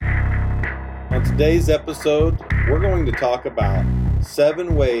On today's episode, we're going to talk about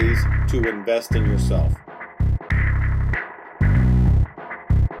 7 ways to invest in yourself.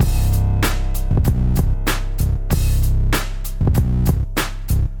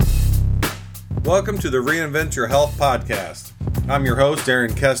 Welcome to the Reinvent Your Health podcast. I'm your host,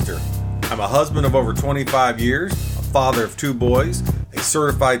 Aaron Kester. I'm a husband of over 25 years, a father of 2 boys, a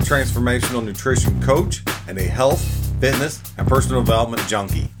certified transformational nutrition coach, and a health, fitness, and personal development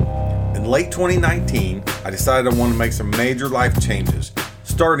junkie. In late 2019, I decided I wanted to make some major life changes,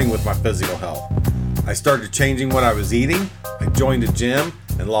 starting with my physical health. I started changing what I was eating, I joined a gym,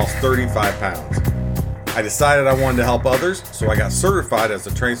 and lost 35 pounds. I decided I wanted to help others, so I got certified as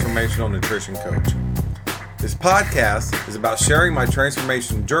a transformational nutrition coach. This podcast is about sharing my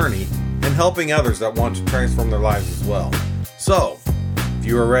transformation journey and helping others that want to transform their lives as well. So, if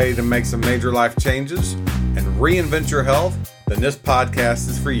you are ready to make some major life changes and reinvent your health, then this podcast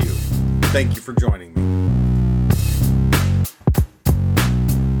is for you. Thank you for joining me.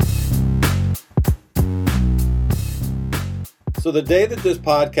 So the day that this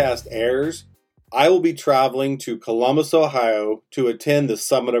podcast airs, I will be traveling to Columbus, Ohio to attend the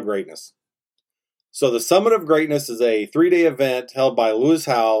Summit of Greatness. So the Summit of Greatness is a 3-day event held by Lewis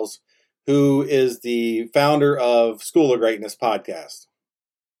Howes, who is the founder of School of Greatness podcast.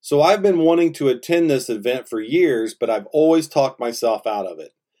 So I've been wanting to attend this event for years, but I've always talked myself out of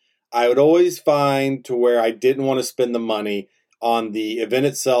it. I would always find to where I didn't want to spend the money on the event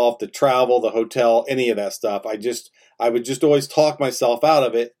itself, the travel, the hotel, any of that stuff. I would just always talk myself out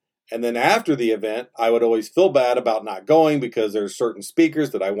of it. And then after the event, I would always feel bad about not going because there's certain speakers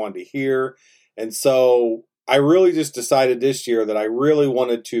that I wanted to hear. And so I really just decided this year that I really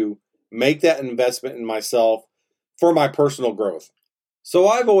wanted to make that investment in myself for my personal growth. So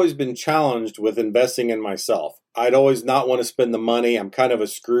I've always been challenged with investing in myself. I'd always not want to spend the money. I'm kind of a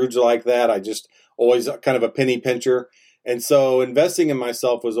Scrooge like that. I just always kind of a penny pincher. And so investing in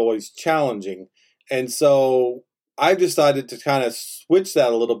myself was always challenging. And so I've decided to kind of switch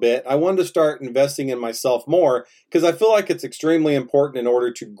that a little bit. I wanted to start investing in myself more because I feel like it's extremely important in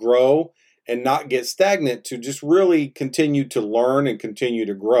order to grow and not get stagnant, to just really continue to learn and continue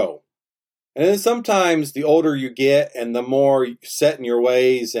to grow. And then sometimes the older you get and the more set in your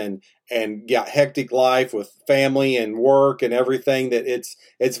ways and got hectic life with family and work and everything, that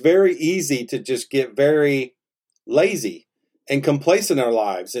it's very easy to just get very lazy and complacent in our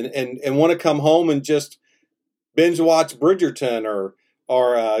lives and want to come home and just binge watch Bridgerton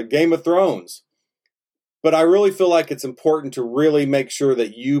or Game of Thrones. But I really feel like it's important to really make sure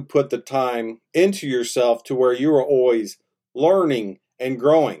that you put the time into yourself to where you are always learning and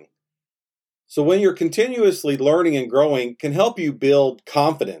growing. So when you're continuously learning and growing, it can help you build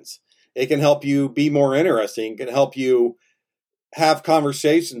confidence. It can help you be more interesting. It can help you have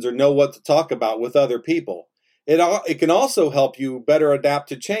conversations or know what to talk about with other people. It can also help you better adapt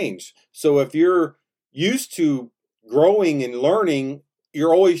to change. So if you're used to growing and learning,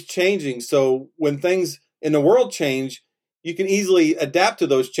 you're always changing. So when things in the world change, you can easily adapt to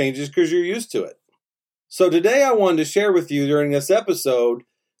those changes because you're used to it. So today I wanted to share with you during this episode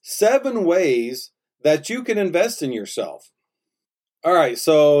 7 ways that you can invest in yourself. All right,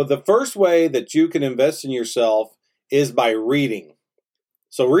 so the first way that you can invest in yourself is by reading.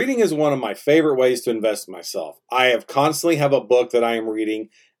 So reading is one of my favorite ways to invest in myself. I constantly have a book that I am reading,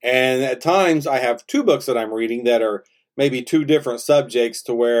 and at times I have 2 books that I'm reading that are maybe 2 different subjects,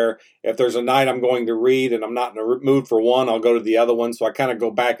 to where if there's a night I'm going to read and I'm not in a mood for one, I'll go to the other one. So I kind of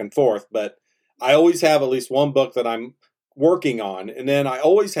go back and forth, but I always have at least one book that I'm working on. And then I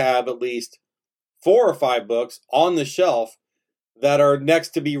always have at least 4 or 5 books on the shelf that are next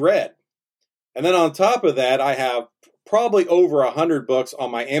to be read. And then on top of that, I have probably over 100 books on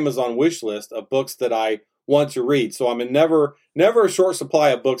my Amazon wish list of books that I want to read. So I'm in never a short supply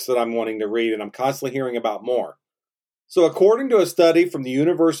of books that I'm wanting to read, and I'm constantly hearing about more. So according to a study from the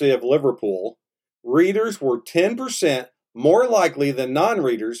University of Liverpool, readers were 10% more likely than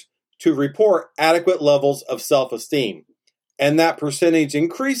non-readers to report adequate levels of self-esteem. And that percentage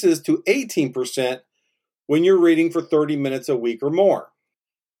increases to 18% when you're reading for 30 minutes a week or more.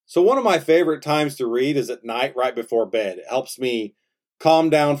 So one of my favorite times to read is at night, right before bed. It helps me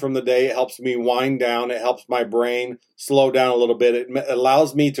calm down from the day. It helps me wind down. It helps my brain slow down a little bit. It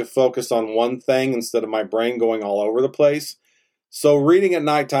allows me to focus on one thing instead of my brain going all over the place. So reading at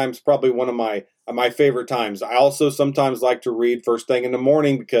nighttime is probably one of my favorite times. I also sometimes like to read first thing in the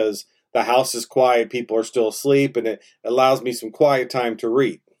morning because the house is quiet, people are still asleep, and it allows me some quiet time to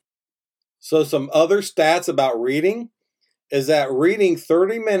read. So some other stats about reading is that reading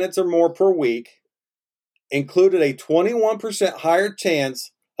 30 minutes or more per week included a 21% higher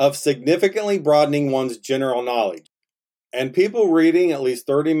chance of significantly broadening one's general knowledge. And people reading at least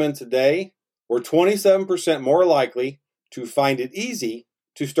 30 minutes a day were 27% more likely to find it easy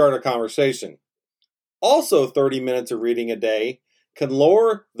to start a conversation. Also, 30 minutes of reading a day can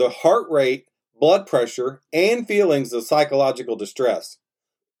lower the heart rate, blood pressure, and feelings of psychological distress.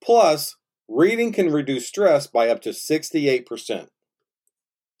 Plus, reading can reduce stress by up to 68%.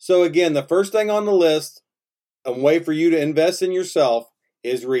 So again, the first thing on the list, a way for you to invest in yourself,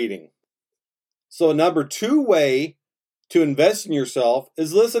 is reading. So number 2 way to invest in yourself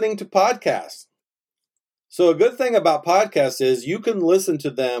is listening to podcasts. So a good thing about podcasts is you can listen to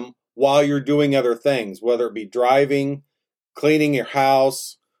them while you're doing other things, whether it be driving, cleaning your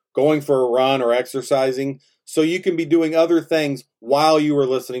house, going for a run, or exercising. So you can be doing other things while you are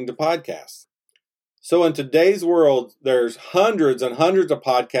listening to podcasts. So in today's world, there's hundreds and hundreds of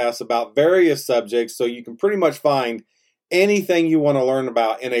podcasts about various subjects, so you can pretty much find anything you want to learn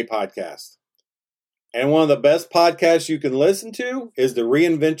about in a podcast. And one of the best podcasts you can listen to is the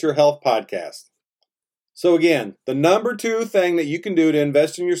Reinvent Your Health podcast. So again, the number 2 thing that you can do to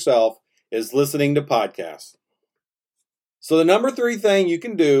invest in yourself is listening to podcasts. So the number 3 thing you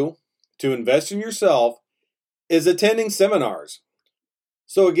can do to invest in yourself is attending seminars.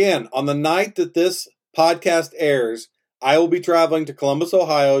 So again, on the night that this podcast airs, I will be traveling to Columbus,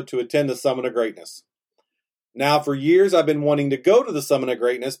 Ohio to attend the Summit of Greatness. Now, for years, I've been wanting to go to the Summit of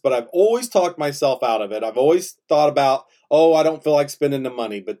Greatness, but I've always talked myself out of it. I've always thought about, I don't feel like spending the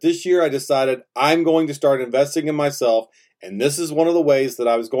money. But this year, I decided I'm going to start investing in myself, and this is one of the ways that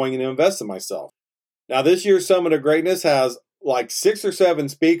I was going to invest in myself. Now, this year's Summit of Greatness has like 6 or 7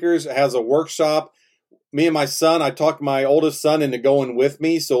 speakers. It has a workshop. Me and my son, I talked my oldest son into going with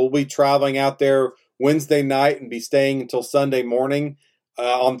me, so we'll be traveling out there Wednesday night and be staying until Sunday morning.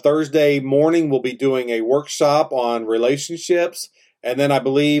 On Thursday morning, we'll be doing a workshop on relationships. And then I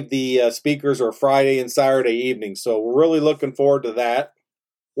believe the speakers are Friday and Saturday evening. So we're really looking forward to that.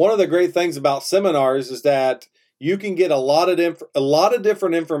 One of the great things about seminars is that you can get a lot of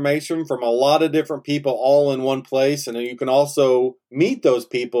different information from a lot of different people all in one place. And you can also meet those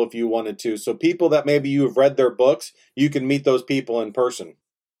people if you wanted to. So people that maybe you have read their books, you can meet those people in person.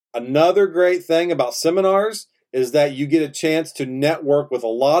 Another great thing about seminars is that you get a chance to network with a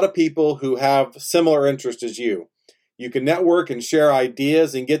lot of people who have similar interests as you. You can network and share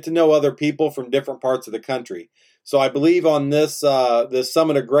ideas and get to know other people from different parts of the country. So I believe on this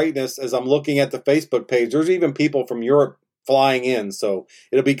Summit of Greatness, as I'm looking at the Facebook page, there's even people from Europe flying in. So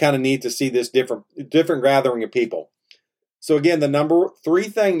it'll be kind of neat to see this different gathering of people. So again, the number 3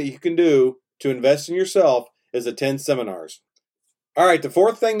 thing that you can do to invest in yourself is attend seminars. All right, the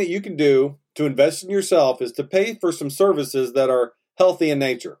 4th thing that you can do to invest in yourself is to pay for some services that are healthy in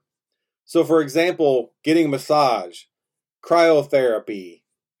nature. So for example, getting a massage, cryotherapy,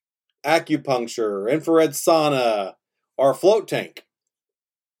 acupuncture, infrared sauna, or a float tank.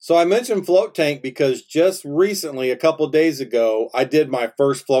 So I mentioned float tank because just recently, a couple of days ago, I did my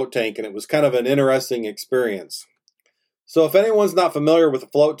first float tank, and it was kind of an interesting experience. So if anyone's not familiar with a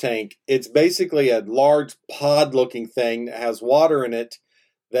float tank, it's basically a large pod-looking thing that has water in it,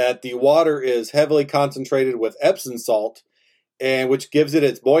 that the water is heavily concentrated with Epsom salt, and which gives it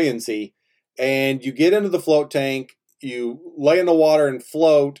its buoyancy. And you get into the float tank, you lay in the water and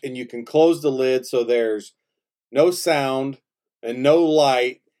float, and you can close the lid so there's no sound and no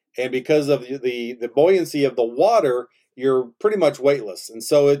light. And because of the buoyancy of the water, you're pretty much weightless. And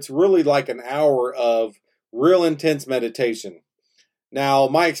so it's really like an hour of real intense meditation. Now,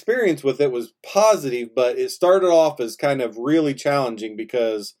 my experience with it was positive, but it started off as kind of really challenging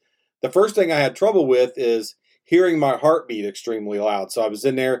because the first thing I had trouble with is hearing my heartbeat extremely loud. So I was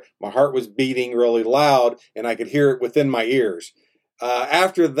in there, my heart was beating really loud, and I could hear it within my ears.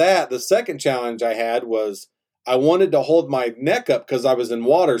 After that, the second challenge I had was I wanted to hold my neck up because I was in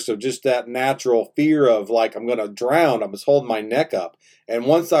water, so just that natural fear of like I'm going to drown, I was holding my neck up. And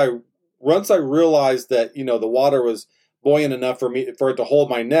once I realized that, the water was buoyant enough for it to hold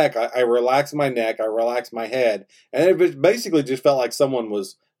my neck, I relaxed my neck, I relaxed my head, and it basically just felt like someone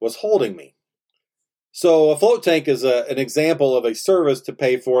was holding me. So a float tank is an example of a service to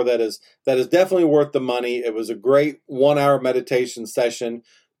pay for that is definitely worth the money. It was a great 1-hour meditation session.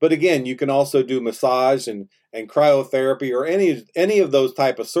 But again, you can also do massage and cryotherapy or any of those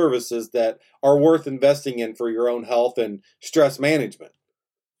type of services that are worth investing in for your own health and stress management.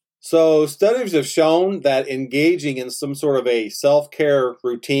 So studies have shown that engaging in some sort of a self-care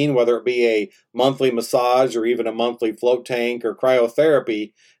routine, whether it be a monthly massage or even a monthly float tank or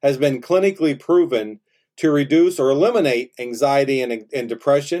cryotherapy, has been clinically proven to reduce or eliminate anxiety and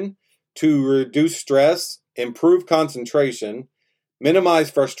depression, to reduce stress, improve concentration, minimize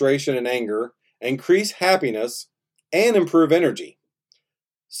frustration and anger, increase happiness, and improve energy.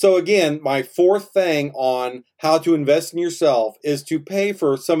 So again, my fourth thing on how to invest in yourself is to pay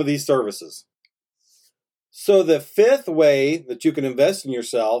for some of these services. So the fifth way that you can invest in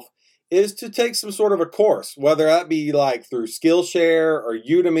yourself is to take some sort of a course, whether that be like through Skillshare or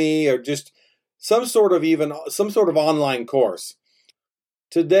Udemy or just some sort of online course.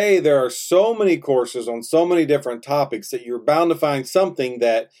 Today, there are so many courses on so many different topics that you're bound to find something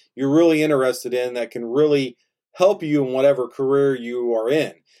that you're really interested in that can really help you in whatever career you are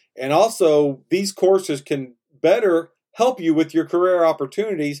in. And also, these courses can better help you with your career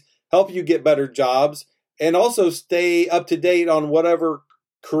opportunities, help you get better jobs, and also stay up to date on whatever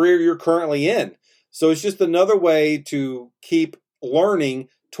career you're currently in. So it's just another way to keep learning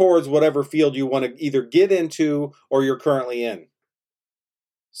towards whatever field you want to either get into or you're currently in.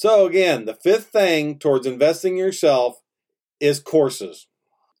 So again, the fifth thing towards investing in yourself is courses.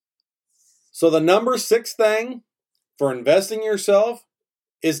 So the number 6 thing for investing in yourself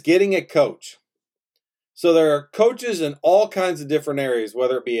is getting a coach. So there are coaches in all kinds of different areas,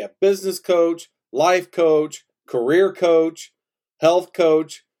 whether it be a business coach, life coach, career coach, health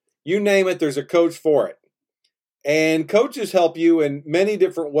coach, you name it, there's a coach for it. And coaches help you in many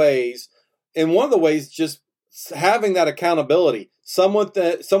different ways. And one of the ways, just having that accountability, someone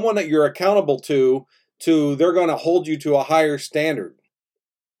that you're accountable to they're going to hold you to a higher standard.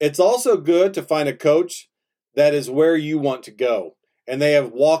 It's also good to find a coach that is where you want to go, and they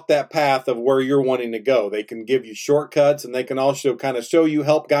have walked that path of where you're wanting to go. They can give you shortcuts, and they can also kind of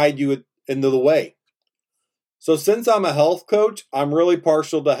help guide you into the way. So since I'm a health coach, I'm really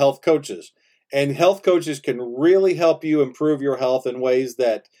partial to health coaches, and health coaches can really help you improve your health in ways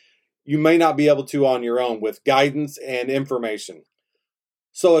that you may not be able to on your own with guidance and information.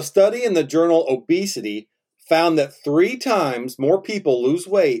 So a study in the journal Obesity found that 3 times more people lose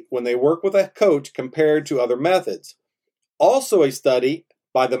weight when they work with a coach compared to other methods. Also, a study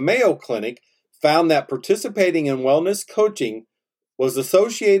by the Mayo Clinic found that participating in wellness coaching was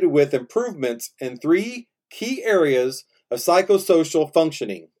associated with improvements in 3 key areas of psychosocial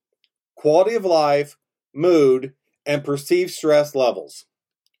functioning: quality of life, mood, and perceived stress levels.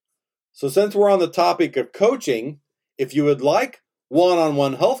 So since we're on the topic of coaching, if you would like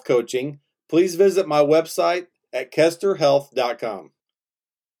one-on-one health coaching, please visit my website at kesterhealth.com.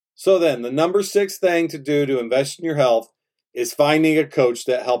 So then, the number 6 thing to do to invest in your health is finding a coach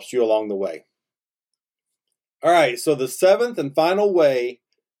that helps you along the way. All right, so the 7th and final way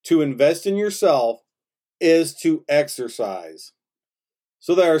to invest in yourself is to exercise.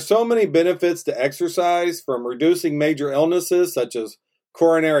 So there are so many benefits to exercise, from reducing major illnesses such as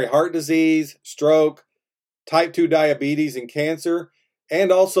coronary heart disease, stroke, type 2 diabetes, and cancer,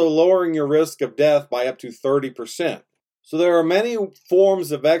 and also lowering your risk of death by up to 30%. So there are many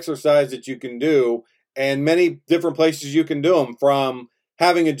forms of exercise that you can do, and many different places you can do them, from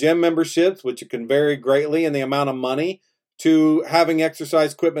having a gym membership, which can vary greatly in the amount of money, to having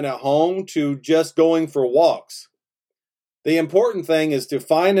exercise equipment at home, to just going for walks. The important thing is to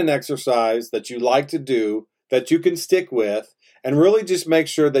find an exercise that you like to do, that you can stick with, and really just make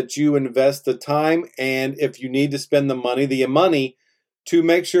sure that you invest the time, and if you need to spend the money to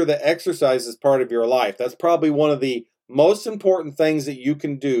make sure that exercise is part of your life. That's probably one of the most important things that you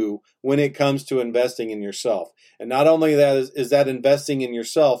can do when it comes to investing in yourself. And not only that is that investing in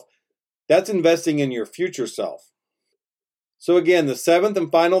yourself, that's investing in your future self. So again, the 7th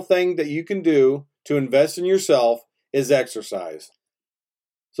and final thing that you can do to invest in yourself is exercise.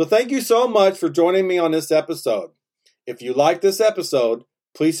 So thank you so much for joining me on this episode. If you like this episode,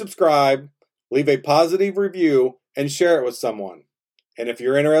 please subscribe, leave a positive review, and share it with someone. And if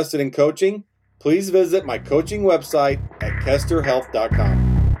you're interested in coaching, please visit my coaching website at kesterhealth.com.